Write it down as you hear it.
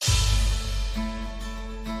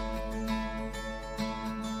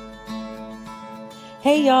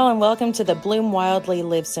Hey y'all, and welcome to the Bloom Wildly,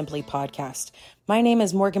 Live Simply podcast. My name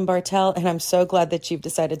is Morgan Bartell, and I'm so glad that you've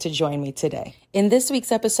decided to join me today. In this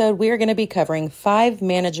week's episode, we are going to be covering 5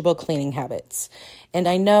 manageable cleaning habits. And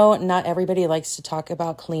I know not everybody likes to talk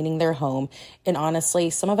about cleaning their home, and honestly,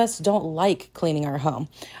 some of us don't like cleaning our home.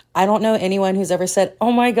 I don't know anyone who's ever said,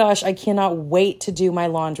 oh my gosh, I cannot wait to do my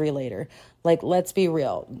laundry later. Like, let's be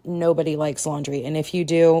real, nobody likes laundry, and if you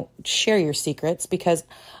do, share your secrets because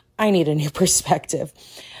I need a new perspective.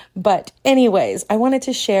 But anyways, I wanted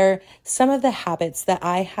to share some of the habits that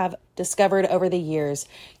I have discovered over the years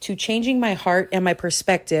to changing my heart and my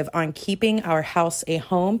perspective on keeping our house a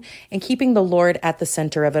home and keeping the Lord at the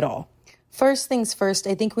center of it all. First things first,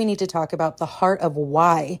 I think we need to talk about the heart of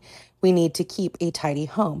why we need to keep a tidy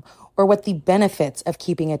home, or what the benefits of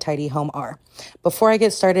keeping a tidy home are. Before I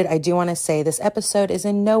get started, I do want to say this episode is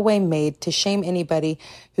in no way made to shame anybody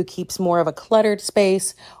who keeps more of a cluttered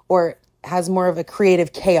space or has more of a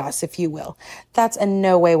creative chaos, if you will. That's in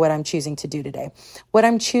no way what I'm choosing to do today. What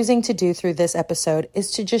I'm choosing to do through this episode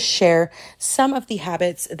is to just share some of the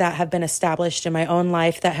habits that have been established in my own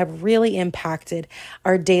life that have really impacted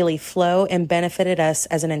our daily flow and benefited us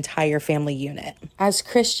as an entire family unit. As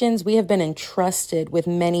Christians, we have been entrusted with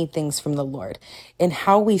many things from the Lord, and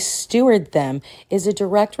how we steward them is a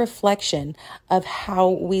direct reflection of how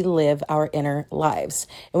we live our inner lives.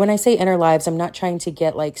 And when I say inner lives, I'm not trying to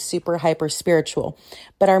get like super hyper spiritual,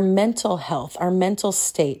 but our mental health, our mental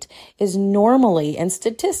state is normally and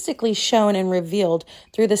statistically shown and revealed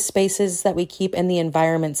through the spaces that we keep and the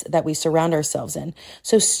environments that we surround ourselves in.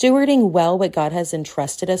 So stewarding well what God has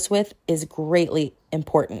entrusted us with is greatly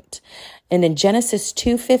important. And in Genesis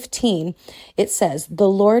 2:15, it says, "The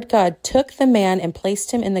Lord God took the man and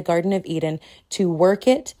placed him in the Garden of Eden to work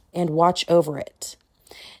it and watch over it."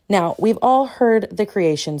 Now, we've all heard the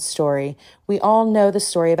creation story. We all know the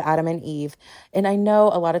story of Adam and Eve. And I know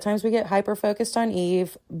a lot of times we get hyper-focused on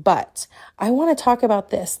Eve, but I want to talk about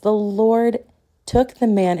this. The Lord took the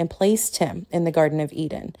man and placed him in the Garden of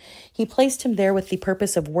Eden. He placed him there with the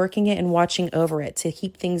purpose of working it and watching over it to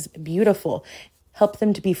keep things beautiful, help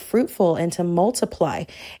them to be fruitful and to multiply.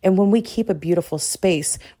 And when we keep a beautiful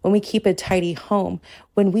space, when we keep a tidy home,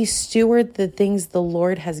 when we steward the things the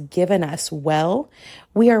Lord has given us well,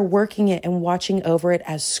 we are working it and watching over it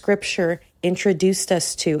as Scripture introduced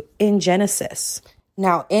us to in Genesis.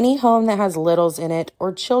 Now, any home that has littles in it,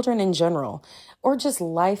 or children in general, or just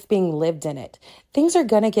life being lived in it, things are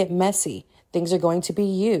going to get messy. Things are going to be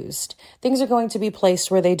used. Things are going to be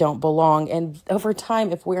placed where they don't belong. And over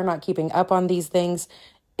time, if we're not keeping up on these things,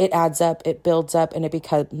 it adds up, it builds up, and it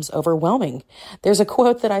becomes overwhelming. There's a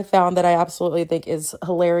quote that I found that I absolutely think is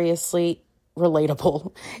hilariously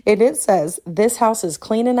relatable. And it says, "This house is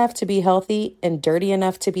clean enough to be healthy and dirty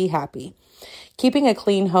enough to be happy." Keeping a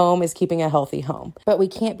clean home is keeping a healthy home, but we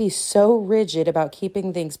can't be so rigid about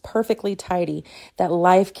keeping things perfectly tidy that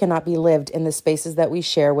life cannot be lived in the spaces that we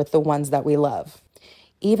share with the ones that we love.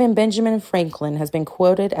 Even Benjamin Franklin has been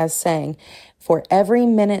quoted as saying, "For every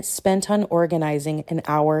minute spent on organizing, an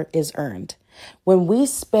hour is earned." When we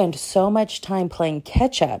spend so much time playing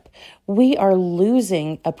catch up, we are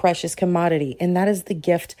losing a precious commodity, and that is the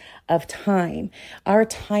gift of time. Our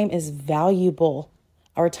time is valuable.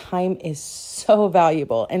 Our time is so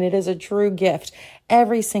valuable, and it is a true gift.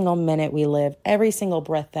 Every single minute we live, every single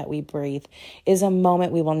breath that we breathe is a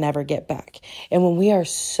moment we will never get back. And when we are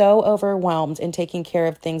so overwhelmed in taking care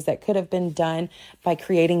of things that could have been done by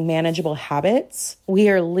creating manageable habits, we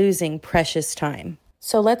are losing precious time.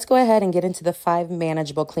 So let's go ahead and get into the 5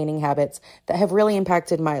 manageable cleaning habits that have really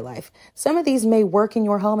impacted my life. Some of these may work in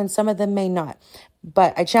your home and some of them may not,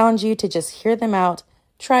 but I challenge you to just hear them out.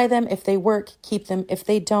 Try them. If they work, keep them. If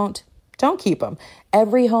they don't keep them.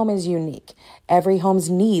 Every home is unique. Every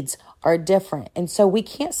home's needs are different. And so we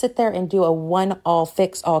can't sit there and do a one-all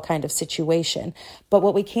fix-all kind of situation. But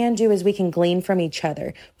what we can do is we can glean from each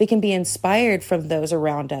other. We can be inspired from those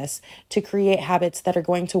around us to create habits that are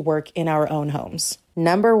going to work in our own homes.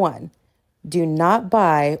 Number 1, do not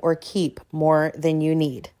buy or keep more than you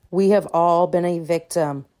need. We have all been a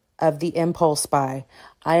victim of the impulse buy.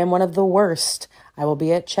 I am one of the worst. I will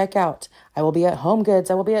be at checkout. I will be at Home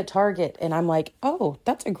Goods. I will be at Target. And I'm like, oh,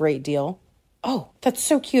 that's a great deal. Oh, that's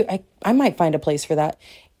so cute. I might find a place for that.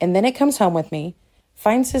 And then it comes home with me,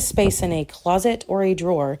 finds his space in a closet or a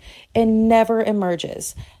drawer, and never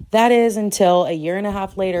emerges. That is until a year and a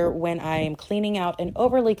half later when I am cleaning out an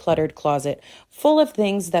overly cluttered closet full of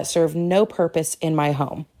things that serve no purpose in my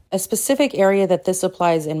home. A specific area that this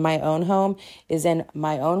applies in my own home is in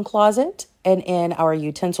my own closet and in our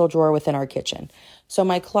utensil drawer within our kitchen. So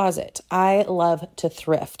my closet, I love to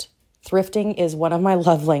thrift. Thrifting is one of my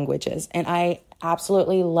love languages, and I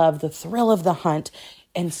absolutely love the thrill of the hunt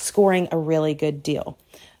and scoring a really good deal.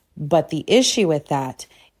 But the issue with that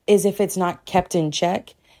is if it's not kept in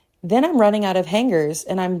check, then I'm running out of hangers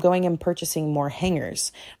and I'm going and purchasing more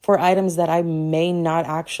hangers for items that I may not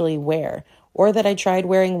actually wear, or that I tried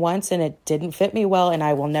wearing once and it didn't fit me well and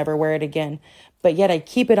I will never wear it again. But yet I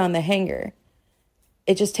keep it on the hanger.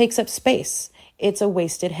 It just takes up space. It's a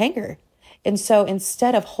wasted hanger. And so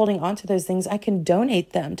instead of holding on to those things, I can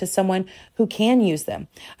donate them to someone who can use them.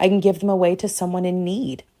 I can give them away to someone in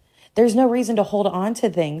need. There's no reason to hold on to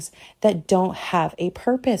things that don't have a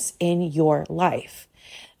purpose in your life.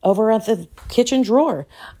 Over at the kitchen drawer,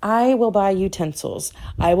 I will buy utensils.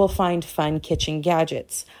 I will find fun kitchen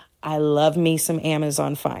gadgets. I love me some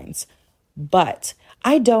Amazon finds. But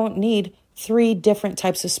I don't need 3 different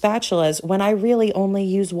types of spatulas when I really only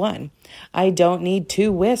use one. I don't need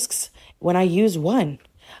 2 whisks when I use one.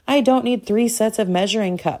 I don't need 3 sets of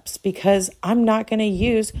measuring cups because I'm not going to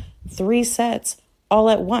use 3 sets all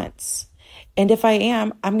at once. And if I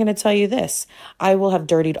am, I'm going to tell you this, I will have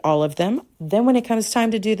dirtied all of them. Then when it comes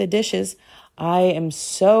time to do the dishes, I am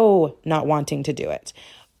so not wanting to do it.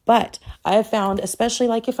 But I have found, especially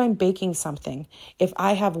like if I'm baking something, if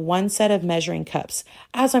I have 1 set of measuring cups,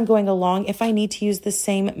 as I'm going along, if I need to use the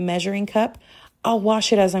same measuring cup, I'll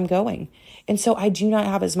wash it as I'm going. And so I do not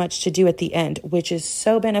have as much to do at the end, which is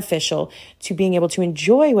so beneficial to being able to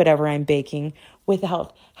enjoy whatever I'm baking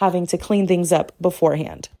without having to clean things up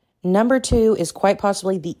beforehand. Number 2 is quite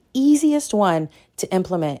possibly the easiest one to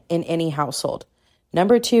implement in any household.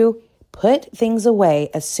 Number 2, put things away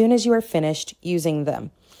as soon as you are finished using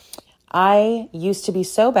them. I used to be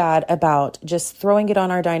so bad about just throwing it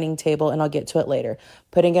on our dining table and I'll get to it later,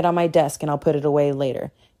 putting it on my desk and I'll put it away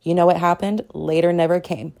later. You know what happened? Later never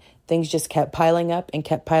came. Things just kept piling up and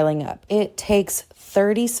kept piling up. It takes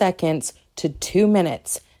 30 seconds to 2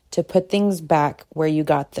 minutes to put things back where you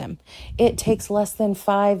got them. It takes less than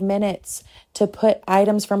 5 minutes to put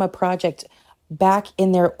items from a project back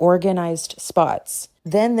in their organized spots.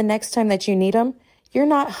 Then the next time that you need them, you're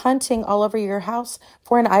not hunting all over your house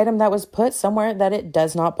for an item that was put somewhere that it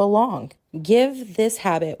does not belong. Give this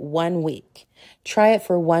habit 1 week. Try it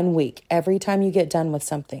for 1 week. Every time you get done with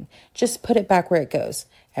something, just put it back where it goes.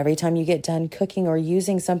 Every time you get done cooking or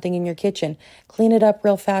using something in your kitchen, clean it up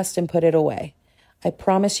real fast and put it away. I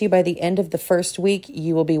promise you by the end of the first week,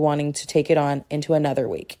 you will be wanting to take it on into another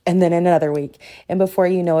week and then another week. And before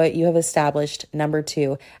you know it, you have established number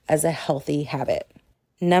 2 as a healthy habit.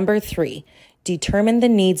 Number 3, determine the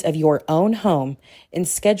needs of your own home and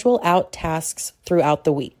schedule out tasks throughout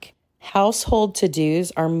the week. Household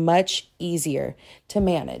to-dos are much easier to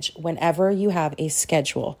manage whenever you have a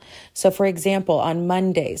schedule. So for example, on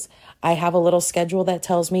Mondays, I have a little schedule that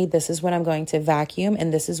tells me this is when I'm going to vacuum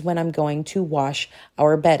and this is when I'm going to wash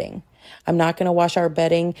our bedding. I'm not going to wash our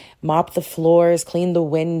bedding, mop the floors, clean the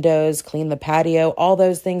windows, clean the patio, all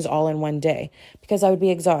those things all in one day because I would be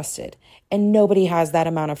exhausted. And nobody has that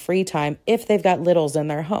amount of free time if they've got littles in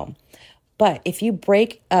their home. But if you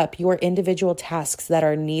break up your individual tasks that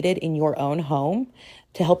are needed in your own home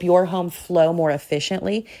to help your home flow more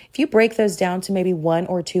efficiently, if you break those down to maybe 1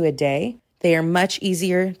 or 2 a day, they are much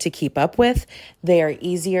easier to keep up with. They are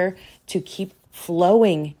easier to keep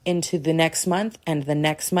flowing into the next month and the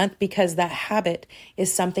next month because that habit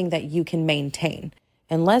is something that you can maintain.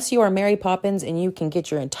 Unless you are Mary Poppins and you can get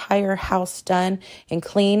your entire house done and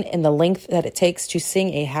clean in the length that it takes to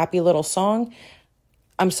sing a happy little song,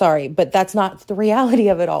 I'm sorry, but that's not the reality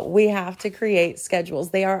of it all. We have to create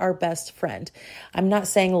schedules. They are our best friend. I'm not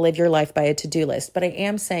saying live your life by a to-do list, but I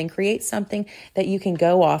am saying create something that you can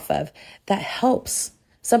go off of that helps,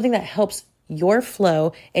 something that helps your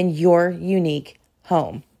flow and your unique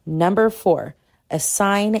home. Number 4,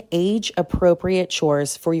 assign age-appropriate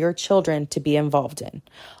chores for your children to be involved in.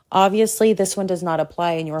 Obviously, this one does not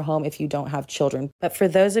apply in your home if you don't have children. But for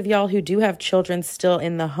those of y'all who do have children still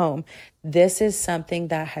in the home, this is something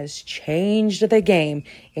that has changed the game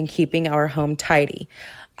in keeping our home tidy.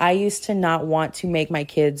 I used to not want to make my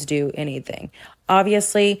kids do anything.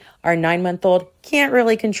 Obviously, our 9-month-old can't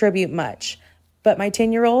really contribute much. But my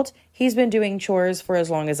 10-year-old, he's been doing chores for as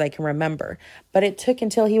long as I can remember. But it took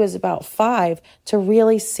until he was about 5 to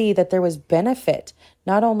really see that there was benefit,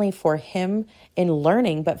 not only for him in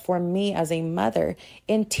learning, but for me as a mother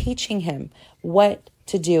in teaching him what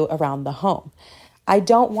to do around the home. I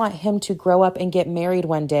don't want him to grow up and get married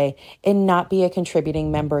one day and not be a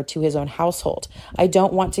contributing member to his own household. I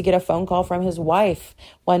don't want to get a phone call from his wife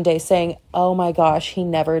one day saying, oh my gosh, he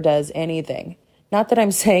never does anything. Not that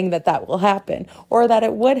I'm saying that that will happen or that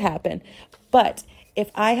it would happen, but If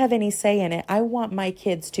I have any say in it, I want my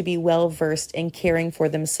kids to be well versed in caring for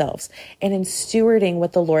themselves and in stewarding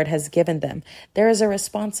what the Lord has given them. There is a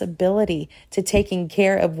responsibility to taking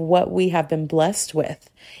care of what we have been blessed with.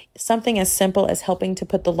 Something as simple as helping to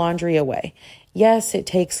put the laundry away. Yes, it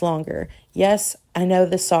takes longer. Yes, I know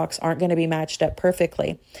the socks aren't going to be matched up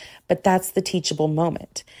perfectly, but that's the teachable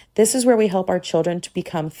moment. This is where we help our children to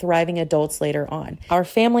become thriving adults later on. Our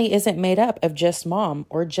family isn't made up of just mom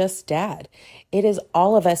or just dad. It is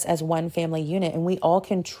all of us as one family unit, and we all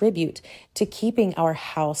contribute to keeping our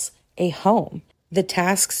house a home. The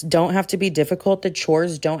tasks don't have to be difficult. The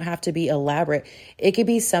chores don't have to be elaborate. It could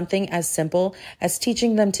be something as simple as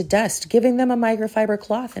teaching them to dust, giving them a microfiber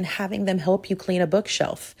cloth, and having them help you clean a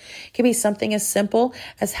bookshelf. It could be something as simple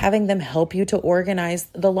as having them help you to organize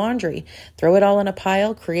the laundry. Throw it all in a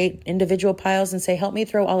pile, create individual piles, and say, help me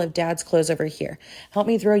throw all of dad's clothes over here. Help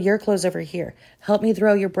me throw your clothes over here. Help me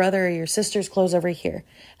throw your brother or your sister's clothes over here.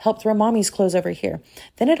 Help throw mommy's clothes over here.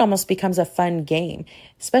 Then it almost becomes a fun game,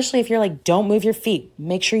 especially if you're like, don't move your feet.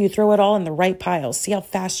 Make sure you throw it all in the right piles. See how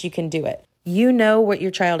fast you can do it. You know what your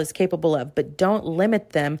child is capable of, but don't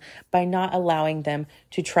limit them by not allowing them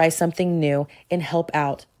to try something new and help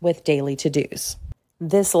out with daily to-dos.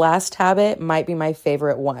 This last habit might be my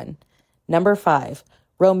favorite one. Number 5,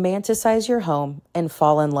 romanticize your home and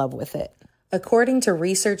fall in love with it. According to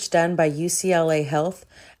research done by UCLA Health,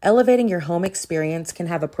 elevating your home experience can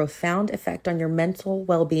have a profound effect on your mental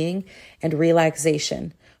well-being and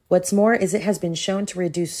relaxation. What's more is it has been shown to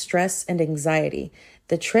reduce stress and anxiety.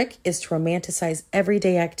 The trick is to romanticize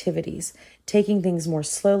everyday activities, taking things more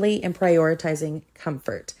slowly and prioritizing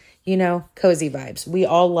comfort. You know, cozy vibes. We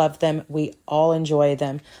all love them. We all enjoy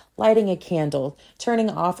them. Lighting a candle, turning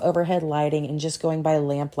off overhead lighting and just going by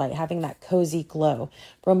lamplight, having that cozy glow.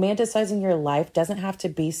 Romanticizing your life doesn't have to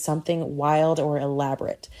be something wild or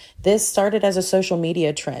elaborate. This started as a social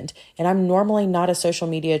media trend, and I'm normally not a social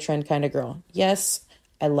media trend kind of girl. Yes,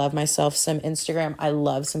 I love myself some Instagram. I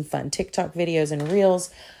love some fun TikTok videos and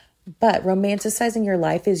reels, but romanticizing your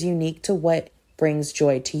life is unique to what brings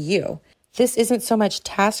joy to you. This isn't so much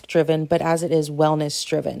task-driven, but as it is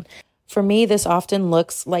wellness-driven. For me, this often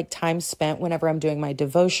looks like time spent whenever I'm doing my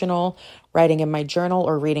devotional, writing in my journal,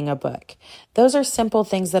 or reading a book. Those are simple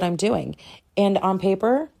things that I'm doing. And on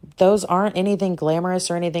paper, those aren't anything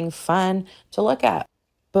glamorous or anything fun to look at.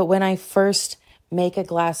 But when I first make a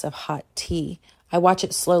glass of hot tea, I watch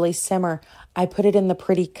it slowly simmer. I put it in the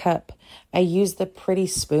pretty cup. I use the pretty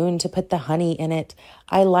spoon to put the honey in it.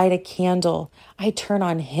 I light a candle. I turn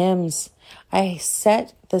on hymns. I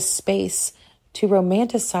set the space to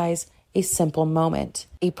romanticize a simple moment.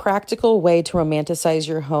 A practical way to romanticize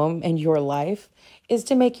your home and your life is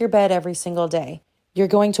to make your bed every single day. You're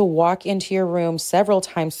going to walk into your room several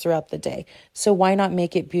times throughout the day. So why not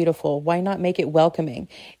make it beautiful? Why not make it welcoming?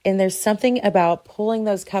 And there's something about pulling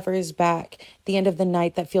those covers back at the end of the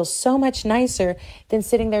night that feels so much nicer than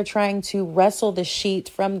sitting there trying to wrestle the sheet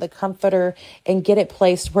from the comforter and get it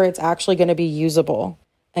placed where it's actually going to be usable.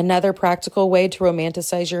 Another practical way to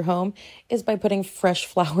romanticize your home is by putting fresh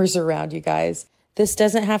flowers around, you guys. This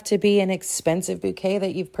doesn't have to be an expensive bouquet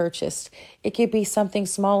that you've purchased. It could be something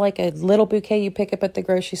small like a little bouquet you pick up at the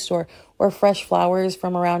grocery store, or fresh flowers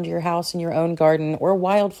from around your house in your own garden, or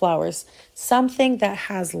wildflowers, something that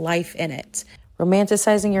has life in it.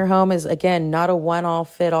 Romanticizing your home is, again, not a one-all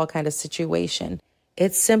fit-all kind of situation.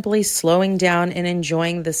 It's simply slowing down and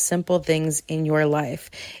enjoying the simple things in your life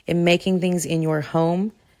and making things in your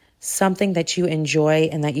home something that you enjoy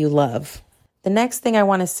and that you love. The next thing I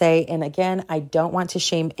want to say, and again, I don't want to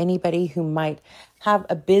shame anybody who might have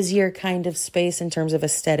a busier kind of space in terms of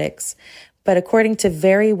aesthetics, but according to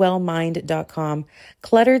verywellmind.com,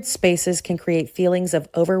 cluttered spaces can create feelings of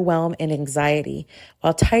overwhelm and anxiety,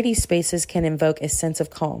 while tidy spaces can invoke a sense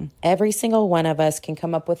of calm. Every single one of us can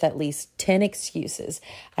come up with at least 10 excuses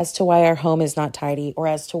as to why our home is not tidy or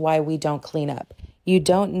as to why we don't clean up. You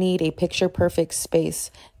don't need a picture-perfect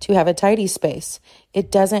space to have a tidy space.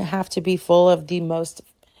 It doesn't have to be full of the most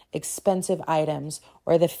expensive items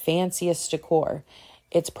or the fanciest decor.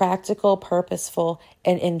 It's practical, purposeful,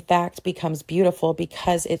 and in fact becomes beautiful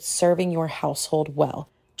because it's serving your household well.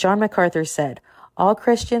 John MacArthur said, "All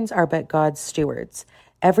Christians are but God's stewards.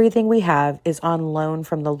 Everything we have is on loan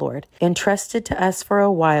from the Lord, entrusted to us for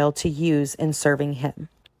a while to use in serving Him."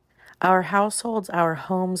 Our households, our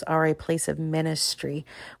homes are a place of ministry.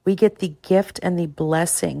 We get the gift and the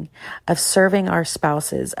blessing of serving our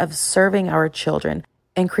spouses, of serving our children,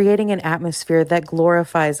 and creating an atmosphere that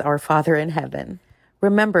glorifies our Father in heaven.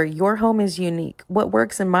 Remember, your home is unique. What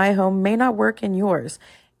works in my home may not work in yours,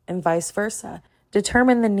 and vice versa.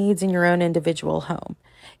 Determine the needs in your own individual home.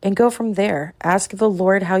 and go from there. Ask the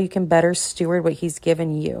Lord how you can better steward what He's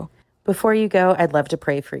given you. Before you go, I'd love to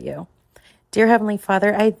pray for you. Dear Heavenly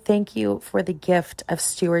Father, I thank you for the gift of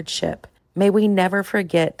stewardship. May we never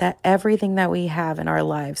forget that everything that we have in our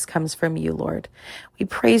lives comes from you, Lord. We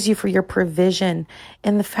praise you for your provision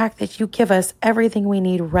and the fact that you give us everything we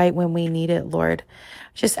need right when we need it, Lord.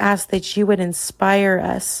 Just ask that you would inspire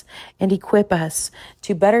us and equip us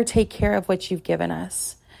to better take care of what you've given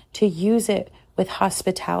us, to use it with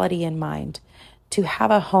hospitality in mind, to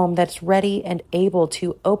have a home that's ready and able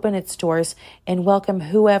to open its doors and welcome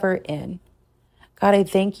whoever in. God, I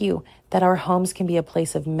thank you that our homes can be a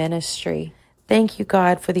place of ministry. Thank you,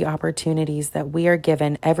 God, for the opportunities that we are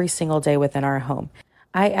given every single day within our home.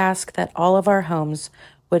 I ask that all of our homes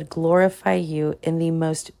would glorify you in the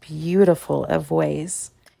most beautiful of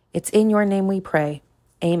ways. It's in your name we pray.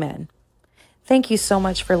 Amen. Thank you so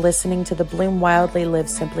much for listening to the Bloom Wildly, Live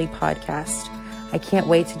Simply podcast. I can't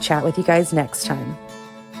wait to chat with you guys next time.